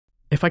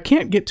If I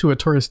can't get to a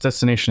tourist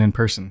destination in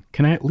person,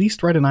 can I at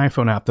least write an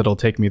iPhone app that'll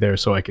take me there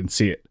so I can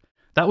see it?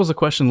 That was a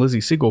question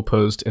Lizzie Siegel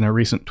posed in a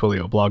recent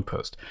Twilio blog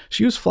post.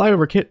 She used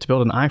FlyoverKit to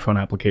build an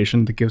iPhone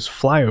application that gives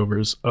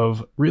flyovers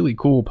of really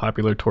cool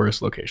popular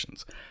tourist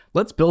locations.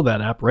 Let's build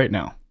that app right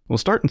now. We'll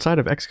start inside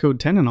of Xcode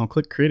 10 and I'll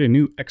click Create a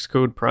new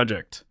Xcode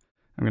project.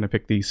 I'm going to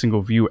pick the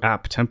single view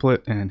app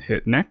template and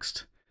hit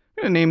Next.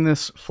 I'm going to name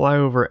this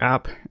Flyover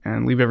app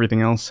and leave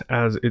everything else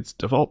as its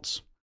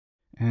defaults.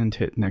 And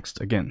hit Next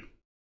again.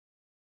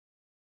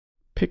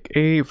 Pick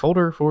a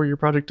folder for your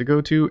project to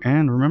go to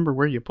and remember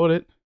where you put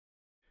it.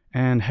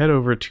 And head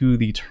over to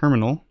the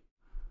terminal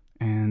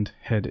and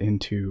head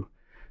into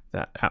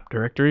that app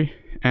directory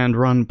and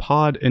run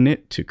pod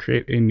init to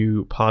create a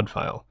new pod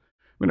file.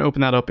 I'm going to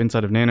open that up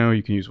inside of Nano.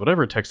 You can use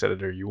whatever text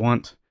editor you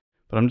want,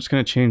 but I'm just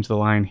going to change the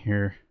line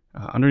here.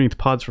 Underneath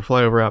pods for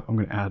flyover app, I'm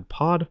going to add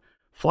pod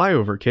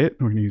FlyoverKit.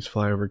 We're going to use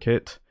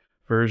FlyoverKit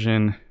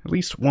version at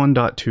least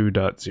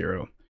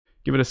 1.2.0.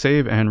 Give it a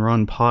save and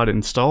run pod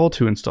install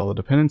to install the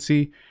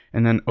dependency,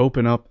 and then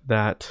open up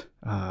that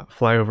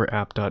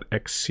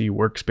flyover-app.xc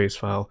workspace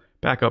file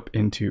back up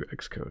into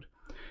Xcode.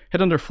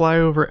 Head under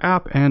Flyover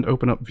app and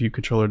open up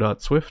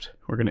viewcontroller.swift.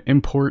 We're going to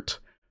import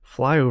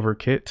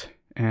FlyoverKit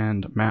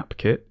and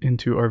MapKit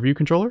into our view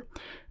controller,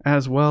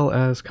 as well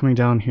as coming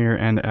down here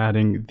and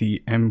adding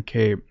the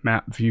MK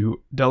map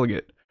view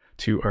delegate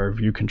to our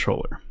view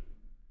controller.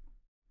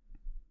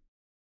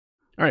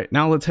 All right,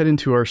 now let's head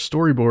into our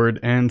storyboard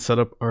and set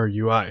up our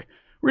UI.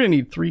 We're going to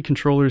need 3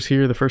 controllers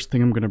here. The first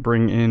thing I'm going to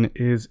bring in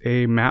is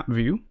a map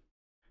view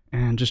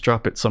and just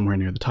drop it somewhere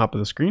near the top of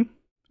the screen.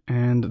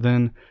 And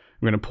then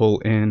I'm going to pull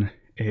in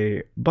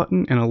a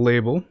button and a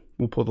label.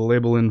 We'll pull the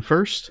label in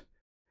first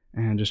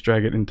and just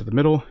drag it into the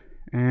middle,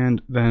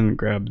 and then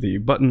grab the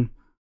button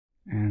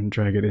and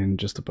drag it in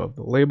just above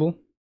the label.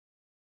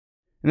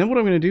 And then what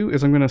I'm going to do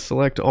is I'm going to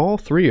select all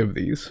 3 of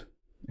these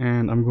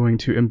and I'm going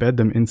to embed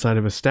them inside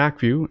of a stack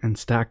view and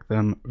stack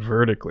them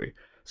vertically.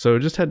 So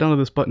just head down to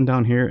this button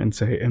down here and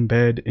say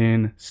embed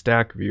in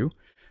stack view.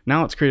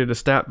 Now it's created a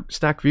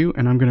stack view,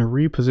 and I'm going to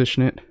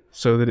reposition it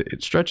so that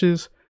it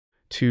stretches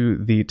to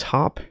the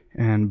top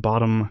and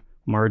bottom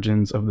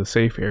margins of the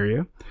safe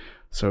area.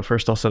 So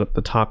first I'll set up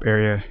the top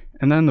area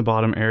and then the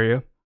bottom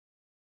area.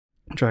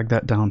 Drag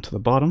that down to the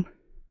bottom.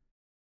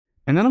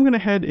 And then I'm going to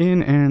head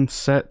in and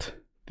set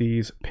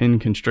these pin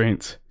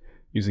constraints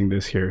using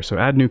this here. So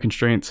add new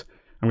constraints.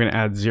 I'm going to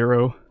add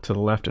 0 to the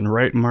left and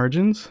right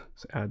margins.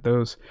 So add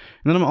those.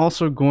 And then I'm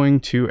also going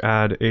to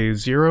add a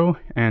 0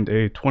 and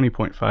a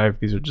 20.5.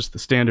 These are just the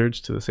standards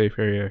to the safe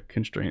area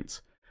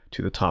constraints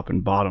to the top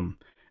and bottom.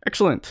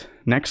 Excellent.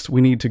 Next, we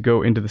need to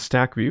go into the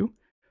stack view,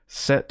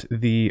 set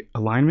the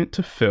alignment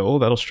to fill.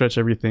 That'll stretch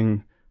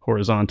everything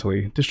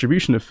horizontally.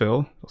 Distribution to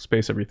fill. It'll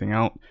space everything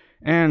out.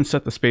 And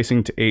set the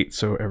spacing to 8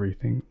 so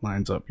everything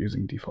lines up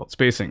using default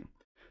spacing.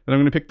 Then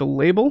I'm going to pick the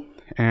label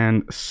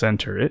and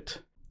center it.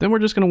 Then we're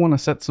just going to want to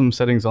set some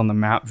settings on the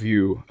map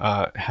view,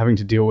 having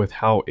to deal with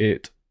how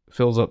it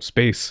fills up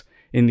space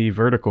in the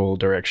vertical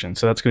direction.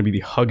 So that's going to be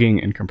the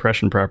hugging and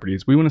compression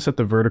properties. We want to set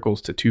the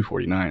verticals to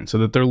 249 so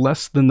that they're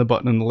less than the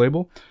button and the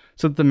label,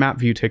 so that the map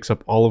view takes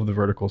up all of the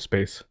vertical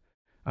space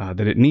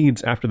that it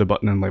needs after the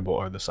button and label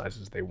are the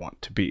sizes they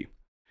want to be.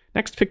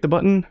 Next, pick the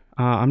button.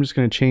 I'm just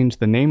going to change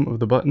the name of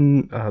the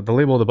button, the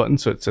label of the button,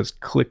 so it says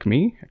click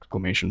me,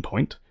 exclamation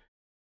point.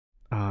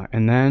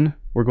 And then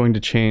we're going to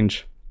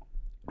change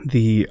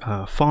the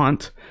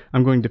font.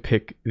 I'm going to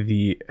pick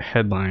the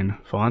headline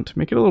font,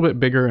 make it a little bit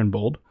bigger and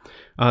bold.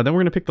 Then we're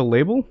going to pick the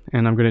label,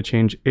 and I'm going to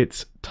change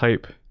its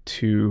type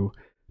to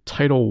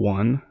Title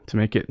 1 to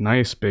make it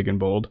nice, big and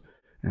bold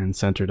and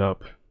centered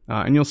up.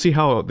 And you'll see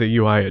how the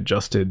UI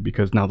adjusted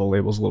because now the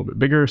label's a little bit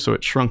bigger, so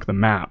it shrunk the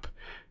map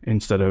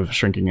instead of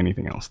shrinking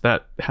anything else.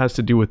 That has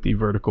to do with the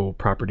vertical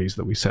properties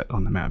that we set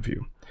on the map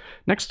view.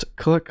 Next,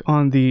 click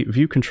on the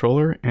view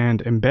controller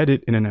and embed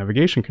it in a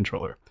navigation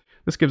controller.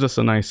 This gives us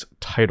a nice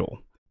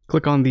title.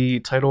 Click on the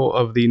title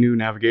of the new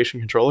navigation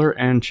controller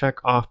and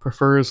check off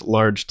prefers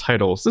large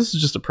titles. This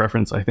is just a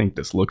preference. I think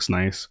this looks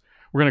nice.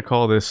 We're going to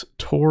call this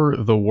Tour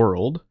the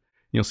World.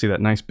 You'll see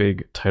that nice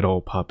big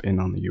title pop in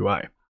on the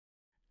UI.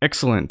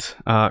 Excellent.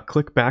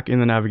 Click back in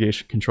the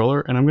navigation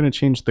controller, and I'm going to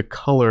change the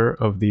color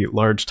of the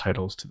large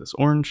titles to this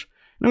orange.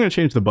 And I'm going to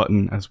change the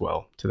button as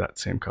well to that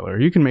same color.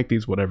 You can make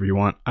these whatever you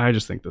want. I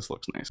just think this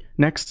looks nice.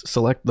 Next,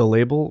 select the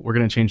label. We're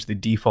going to change the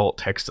default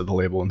text of the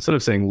label. Instead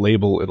of saying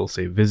label, it'll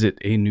say visit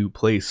a new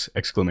place,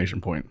 exclamation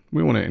point.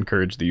 We want to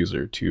encourage the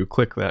user to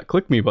click that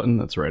click me button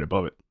that's right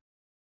above it.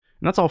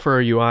 And that's all for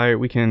our UI.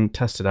 We can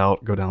test it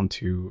out, go down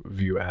to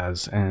view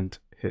as and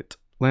hit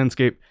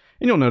landscape.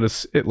 And you'll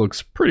notice it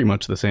looks pretty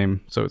much the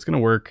same. So it's going to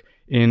work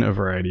in a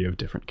variety of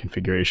different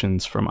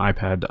configurations from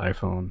iPad to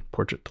iPhone,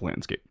 portrait to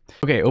landscape.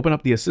 Okay, open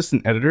up the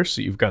assistant editor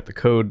so you've got the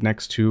code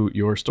next to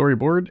your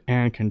storyboard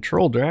and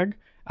control drag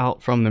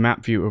out from the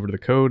map view over to the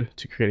code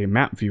to create a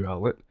map view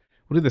outlet.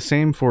 We'll do the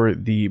same for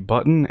the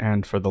button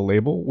and for the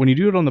label. When you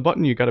do it on the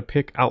button, you got to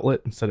pick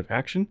outlet instead of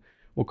action.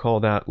 We'll call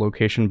that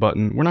location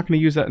button. We're not going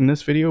to use that in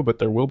this video, but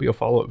there will be a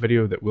follow-up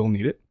video that will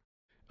need it.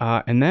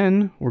 And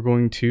then we're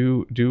going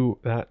to do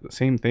that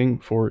same thing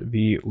for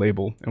the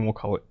label, and we'll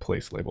call it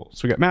place label.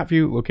 So we got map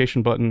view,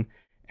 location button,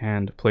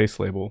 and place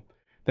label.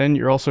 Then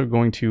you're also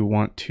going to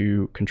want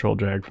to control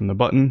drag from the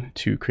button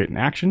to create an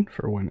action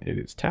for when it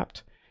is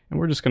tapped. And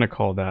we're just going to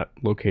call that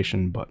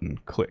location button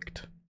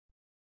clicked.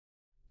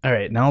 All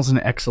right, now's an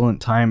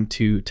excellent time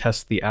to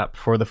test the app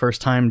for the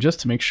first time just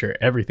to make sure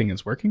everything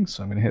is working.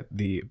 So I'm going to hit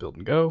the build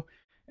and go,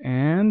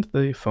 and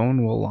the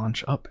phone will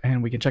launch up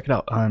and we can check it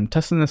out. I'm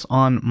testing this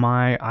on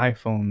my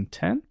iPhone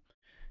 10,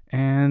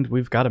 and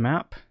we've got a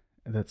map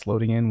that's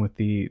loading in with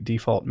the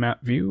default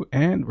map view,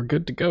 and we're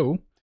good to go.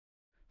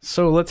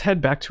 So let's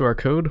head back to our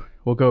code.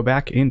 We'll go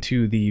back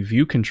into the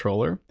view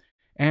controller,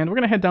 and we're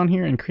going to head down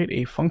here and create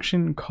a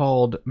function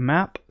called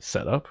map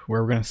setup,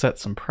 where we're going to set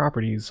some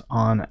properties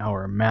on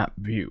our map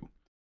view.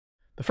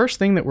 The first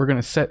thing that we're going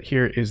to set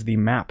here is the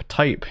map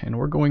type, and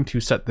we're going to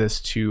set this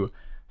to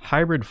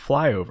hybrid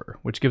flyover,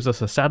 which gives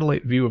us a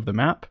satellite view of the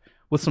map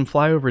with some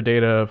flyover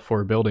data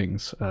for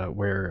buildings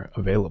where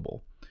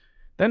available.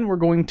 Then we're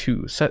going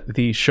to set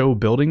the show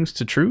buildings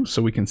to true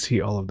so we can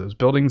see all of those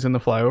buildings in the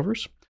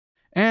flyovers.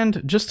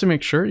 And just to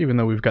make sure, even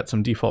though we've got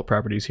some default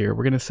properties here,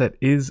 we're going to set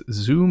is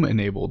zoom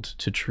enabled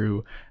to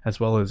true,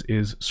 as well as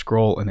is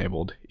scroll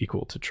enabled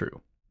equal to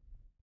true.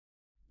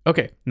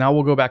 Okay, now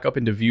we'll go back up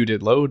into view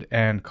did load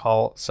and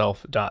call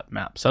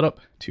self.mapSetup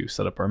to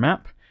set up our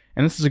map.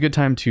 And this is a good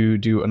time to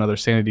do another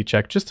sanity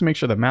check just to make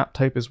sure the map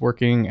type is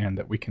working and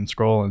that we can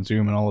scroll and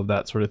zoom and all of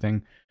that sort of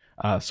thing.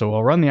 So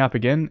I'll run the app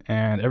again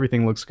and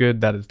everything looks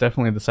good. That is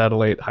definitely the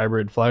satellite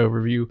hybrid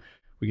flyover view.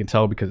 We can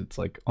tell because it's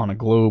like on a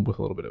globe with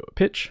a little bit of a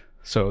pitch.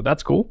 So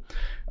that's cool.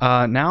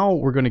 Now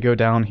we're going to go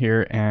down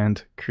here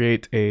and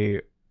create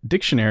a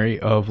dictionary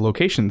of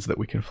locations that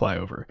we can fly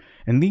over.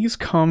 And these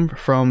come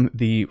from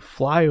the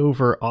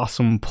Flyover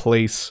Awesome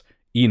Place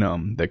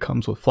enum that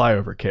comes with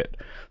FlyoverKit.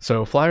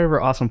 So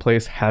Flyover Awesome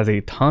Place has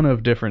a ton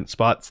of different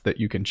spots that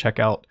you can check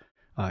out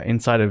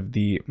inside of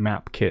the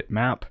MapKit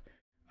map.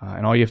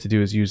 And all you have to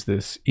do is use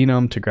this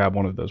enum to grab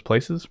one of those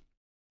places.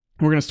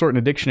 We're going to store it in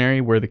a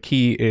dictionary where the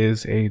key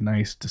is a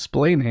nice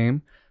display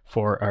name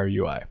for our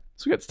UI.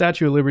 So we got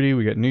Statue of Liberty,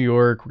 we got New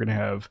York, we're going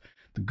to have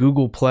the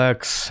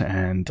Googleplex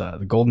and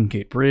the Golden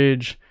Gate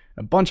Bridge,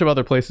 a bunch of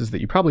other places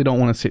that you probably don't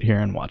want to sit here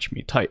and watch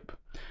me type.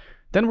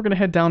 Then we're going to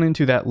head down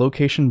into that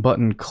location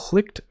button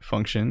clicked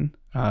function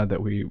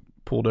that we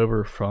pulled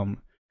over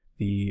from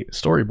the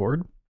storyboard.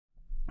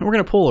 And we're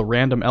going to pull a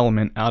random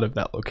element out of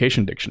that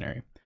location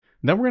dictionary.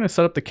 Then we're going to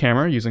set up the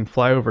camera using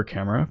flyover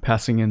camera,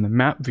 passing in the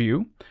map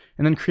view,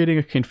 and then creating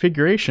a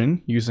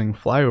configuration using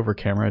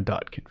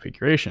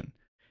flyoverCamera.configuration.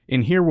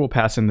 In here, we'll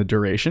pass in the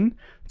duration.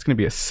 It's going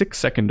to be a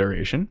 6-second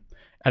duration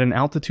at an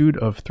altitude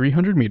of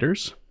 300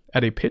 meters,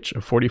 at a pitch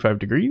of 45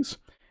 degrees,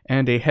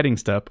 and a heading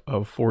step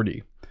of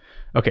 40.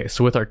 Okay,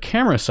 so with our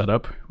camera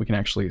setup, we can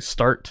actually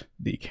start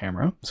the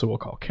camera. So we'll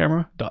call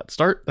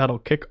camera.start. That'll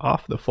kick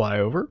off the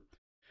flyover.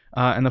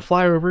 And the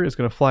flyover is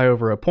going to fly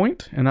over a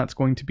point, and that's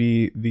going to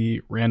be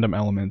the random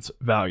element's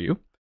value.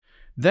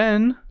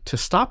 Then, to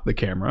stop the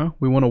camera,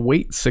 we want to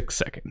wait 6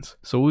 seconds.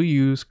 So we'll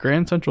use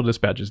Grand Central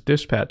Dispatch's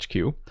dispatch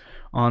queue.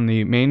 On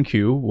the main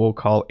queue, we'll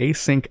call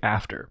async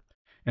after.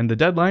 And the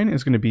deadline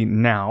is going to be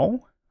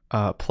now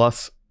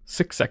plus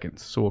 6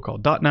 seconds. So we'll call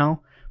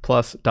 .now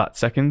plus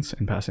 .seconds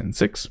and pass in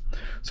 6.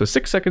 So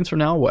 6 seconds from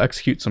now, we'll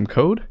execute some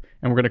code,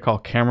 and we're going to call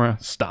camera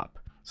stop.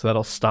 So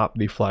that'll stop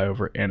the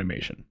flyover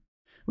animation.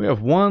 We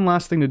have one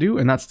last thing to do,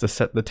 and that's to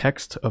set the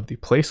text of the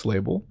place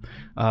label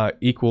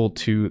equal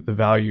to the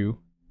value,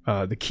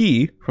 the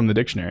key from the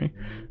dictionary,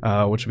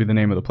 which will be the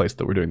name of the place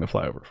that we're doing the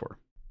flyover for.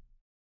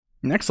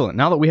 Excellent.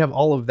 Now that we have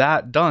all of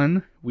that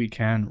done, we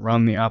can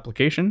run the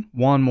application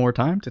one more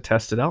time to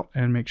test it out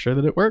and make sure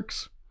that it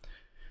works.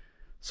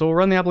 So we'll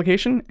run the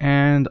application,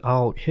 and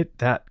I'll hit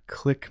that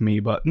click me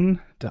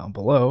button down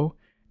below,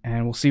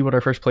 and we'll see what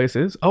our first place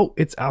is. Oh,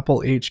 it's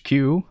Apple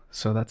HQ.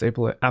 So that's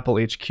Apple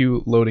HQ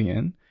loading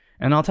in.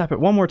 And I'll tap it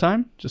one more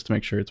time just to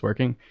make sure it's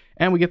working.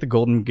 And we get the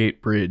Golden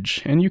Gate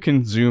Bridge. And you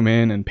can zoom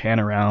in and pan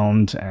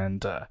around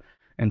and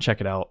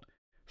check it out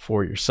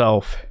for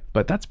yourself.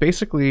 But that's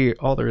basically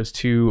all there is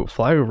to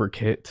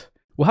FlyoverKit.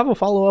 We'll have a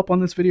follow-up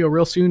on this video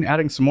real soon,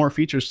 adding some more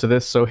features to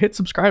this. So hit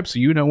subscribe so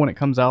you know when it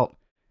comes out.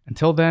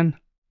 Until then,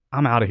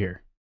 I'm out of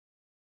here.